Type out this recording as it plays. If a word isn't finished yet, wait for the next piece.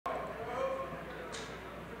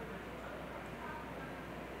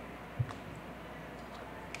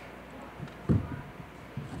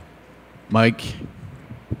Mike,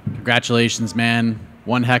 congratulations, man.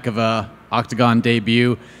 One heck of a octagon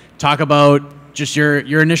debut. Talk about just your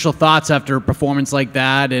initial thoughts after a performance like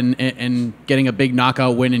that and getting a big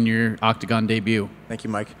knockout win in your octagon debut. Thank you,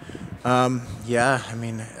 Mike. Yeah, I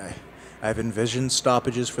mean, I've envisioned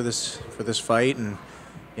stoppages for this fight, and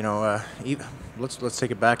you know, let's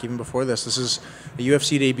take it back even before this. This is a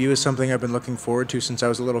UFC debut is something I've been looking forward to since I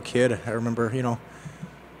was a little kid. I remember, you know,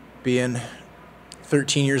 being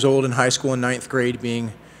 13 years old in high school in 9th grade,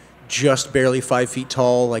 being just barely 5 feet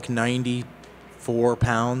tall, like 94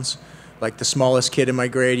 pounds, like the smallest kid in my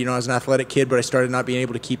grade. You know, I was an athletic kid, but I started not being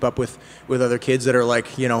able to keep up with other kids that are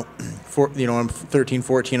like, you know, I'm 13,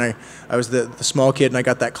 14. I was the small kid, and I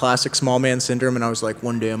got that classic small man syndrome, and I was like,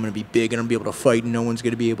 one day I'm going to be big, and I'm going to be able to fight, and no one's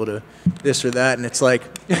going to be able to this or that. And it's like,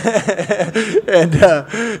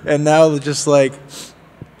 and now just like,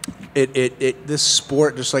 this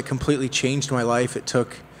sport just like completely changed my life. It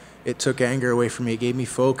took anger away from me. It gave me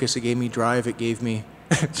focus. It gave me drive. It gave me.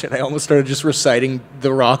 I almost started just reciting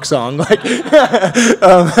the Rock song. Like,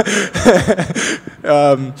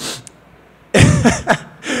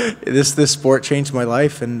 this sport changed my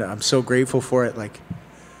life, and I'm so grateful for it. Like,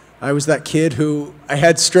 I was that kid who I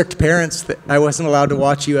had strict parents that I wasn't allowed to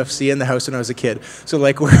watch UFC in the house when I was a kid. So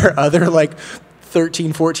like where other like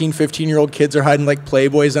 13, 14, 15-year-old kids are hiding like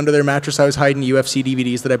Playboys under their mattress, I was hiding UFC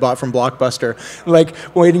DVDs that I bought from Blockbuster, like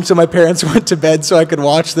waiting till my parents went to bed so I could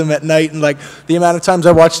watch them at night. And like the amount of times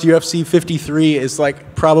I watched UFC 53 is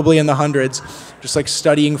like probably in the hundreds, just like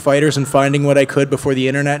studying fighters and finding what I could before the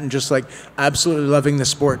internet, and just like absolutely loving the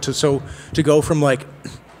sport. To go from like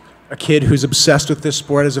a kid who's obsessed with this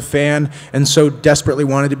sport as a fan and so desperately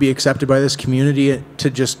wanted to be accepted by this community, to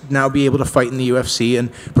just now be able to fight in the UFC and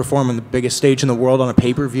perform on the biggest stage in the world on a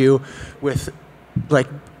pay-per-view with like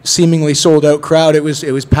seemingly sold out crowd. It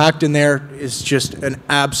was packed in there. Is just an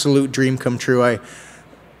absolute dream come true. I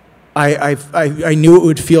knew it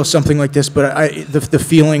would feel something like this, but the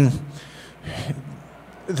feeling,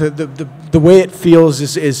 the way it feels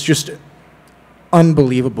is just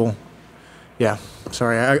unbelievable. Yeah.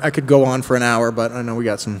 Sorry, I could go on for an hour, but I know we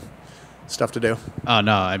got some stuff to do. Oh,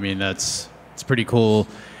 no, I mean, it's pretty cool.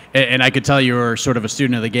 And I could tell you were sort of a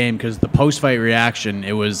student of the game, because the post-fight reaction,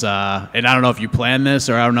 it was, and I don't know if you planned this,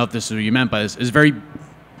 or I don't know if this is what you meant, but it's very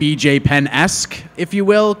BJ Penn-esque, if you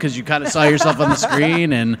will, because you kind of saw yourself on the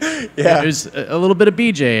screen, and yeah, there's a little bit of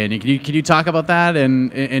BJ. And can you talk about that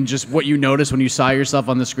and just what you noticed when you saw yourself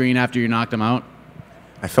on the screen after you knocked him out?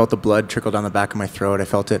 I felt the blood trickle down the back of my throat. I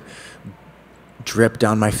felt it drip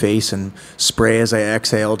down my face and spray as I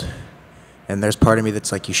exhaled. And there's part of me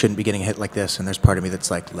that's like, you shouldn't be getting hit like this. And there's part of me that's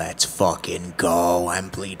like, let's fucking go. I'm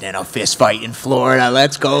bleeding in a fist fight in Florida.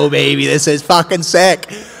 Let's go, baby. This is fucking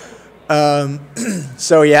sick.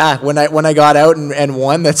 So yeah, when I got out and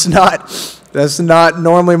won, that's not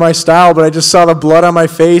normally my style, but I just saw the blood on my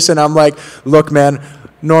face, and I'm like, look, man,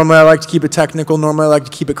 normally I like to keep it technical. Normally I like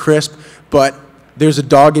to keep it crisp, but there's a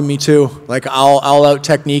dog in me too. Like, I'll out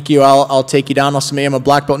technique you. I'll take you down. I'm a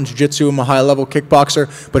black belt in jiu-jitsu. I'm a high level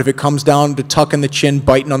kickboxer. But if it comes down to tucking the chin,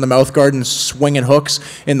 biting on the mouth guard, and swinging hooks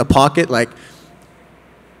in the pocket, like,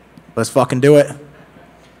 let's fucking do it.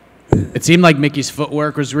 It seemed like Mickey's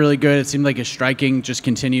footwork was really good. It seemed like his striking just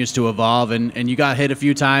continues to evolve, and you got hit a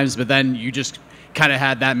few times, but then you just kind of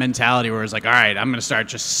had that mentality where it's like, all right, I'm going to start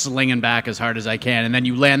just slinging back as hard as I can, and then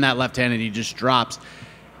you land that left hand and he just drops.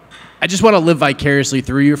 I just want to live vicariously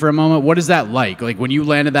through you for a moment. What is that like? Like, when you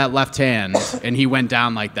landed that left hand and he went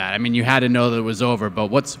down like that, I mean, you had to know that it was over, but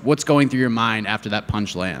what's going through your mind after that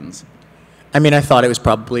punch lands? I mean, I thought it was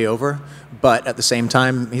probably over, but at the same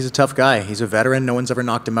time, he's a tough guy. He's a veteran. No one's ever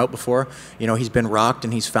knocked him out before. You know, he's been rocked,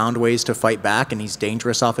 and he's found ways to fight back, and he's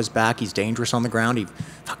dangerous off his back. He's dangerous on the ground. He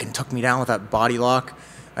fucking took me down with that body lock.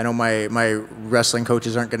 I know my wrestling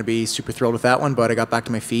coaches aren't going to be super thrilled with that one, but I got back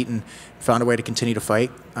to my feet and found a way to continue to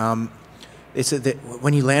fight. When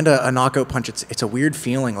you land a knockout punch, it's a weird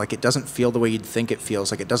feeling. Like, it doesn't feel the way you'd think it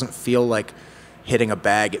feels. Like, it doesn't feel like hitting a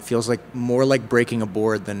bag. It feels like more like breaking a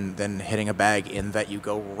board than hitting a bag, in that you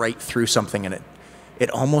go right through something, and it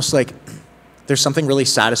almost like there's something really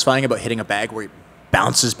satisfying about hitting a bag where it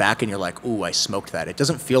bounces back and you're like, ooh, I smoked that. It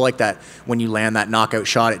doesn't feel like that when you land that knockout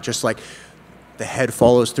shot. It just like the head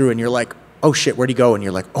follows through and you're like, oh shit, where'd he go? And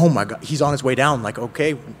you're like, oh my God, he's on his way down. Like,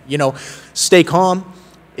 okay, you know, stay calm.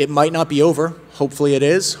 It might not be over. Hopefully it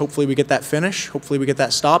is. Hopefully we get that finish. Hopefully we get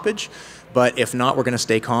that stoppage. But if not, we're going to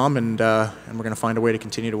stay calm, and we're going to find a way to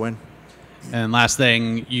continue to win. And last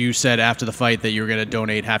thing, you said after the fight that you were going to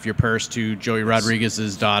donate half your purse to Joey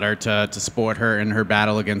Rodriguez's daughter to support her in her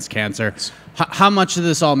battle against cancer. How much does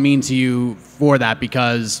this all mean to you for that?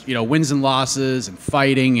 Because, you know, wins and losses and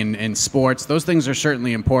fighting and sports, those things are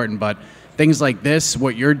certainly important, but things like this,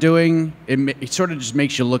 what you're doing, it sort of just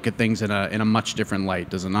makes you look at things in a much different light,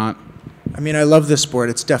 does it not? I mean, I love this sport.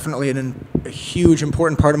 It's definitely a huge,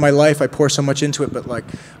 important part of my life. I pour so much into it, but like,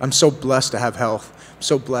 I'm so blessed to have health. I'm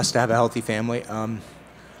so blessed to have a healthy family.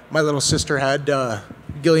 My little sister had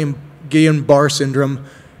Guillain-Barre syndrome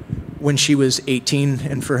when she was 18,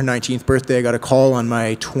 and for her 19th birthday, I got a call on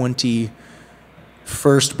my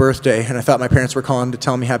 21st birthday, and I thought my parents were calling to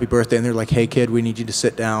tell me happy birthday, and they're like, "Hey kid, we need you to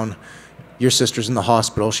sit down. Your sister's in the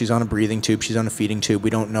hospital. She's on a breathing tube. She's on a feeding tube. We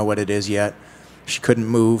don't know what it is yet." She couldn't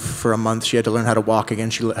move for a month. She had to learn how to walk again.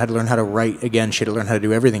 She had to learn how to write again. She had to learn how to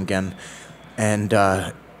do everything again. And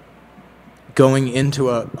going into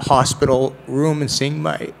a hospital room and seeing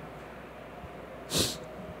my...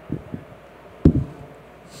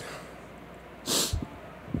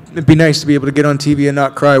 It'd be nice to be able to get on TV and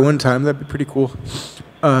not cry one time. That'd be pretty cool.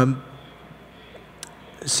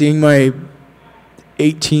 Seeing my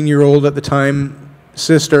 18-year-old at the time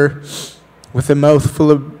sister with a mouth full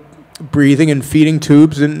of breathing and feeding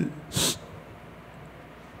tubes and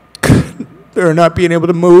or not being able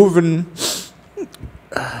to move, and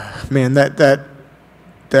man, that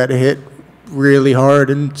hit really hard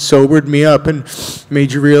and sobered me up and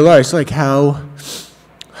made you realize like how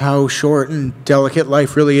short and delicate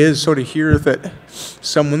life really is. So to hear that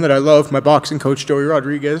someone that I love, my boxing coach Joey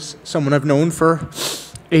Rodriguez, someone I've known for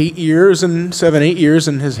 7, 8 years,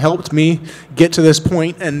 and has helped me get to this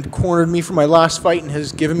point and cornered me for my last fight and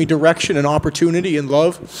has given me direction and opportunity and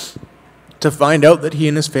love, to find out that he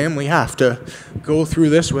and his family have to go through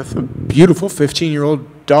this with a beautiful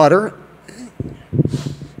 15-year-old daughter.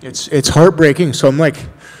 It's heartbreaking. So I'm like,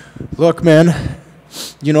 look, man,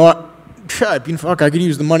 you know what? I mean, fuck, I could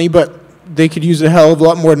use the money, but they could use a hell of a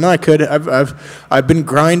lot more than I could. I've been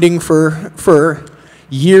grinding for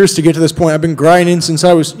years to get to this point. I've been grinding since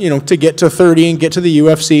I was, to get to 30 and get to the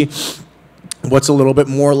UFC. What's a little bit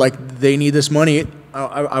more like they need this money.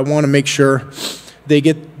 I want to make sure they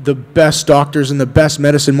get the best doctors and the best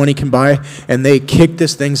medicine money can buy, and they kick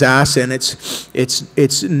this thing's ass, and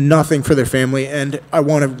it's nothing for their family. And I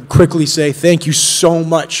want to quickly say thank you so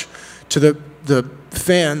much to the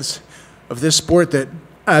fans of this sport that,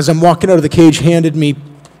 as I'm walking out of the cage, handed me,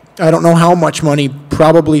 I don't know how much money,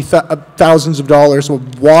 probably thousands of dollars, a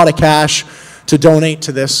wad of cash to donate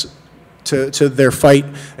to this, to their fight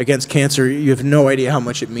against cancer. You have no idea how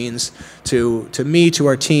much it means to me, to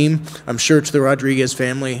our team, I'm sure to the Rodriguez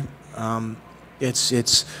family. This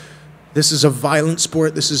is a violent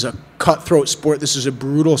sport. This is a cutthroat sport. This is a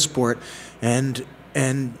brutal sport, and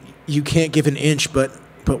you can't give an inch. But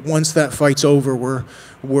once that fight's over,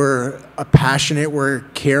 we're a passionate, we're a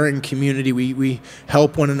caring community. We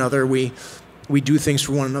help one another. We do things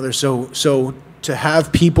for one another. So to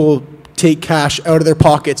have people take cash out of their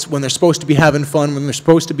pockets when they're supposed to be having fun, when they're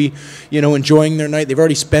supposed to be, enjoying their night, they've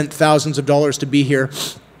already spent thousands of dollars to be here,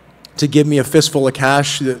 to give me a fistful of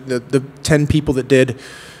cash. The 10 people that did,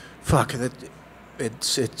 fuck,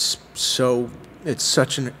 it's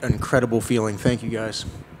such an incredible feeling. Thank you, guys.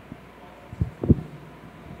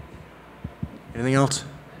 Anything else?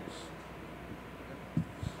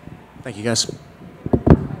 Thank you, guys.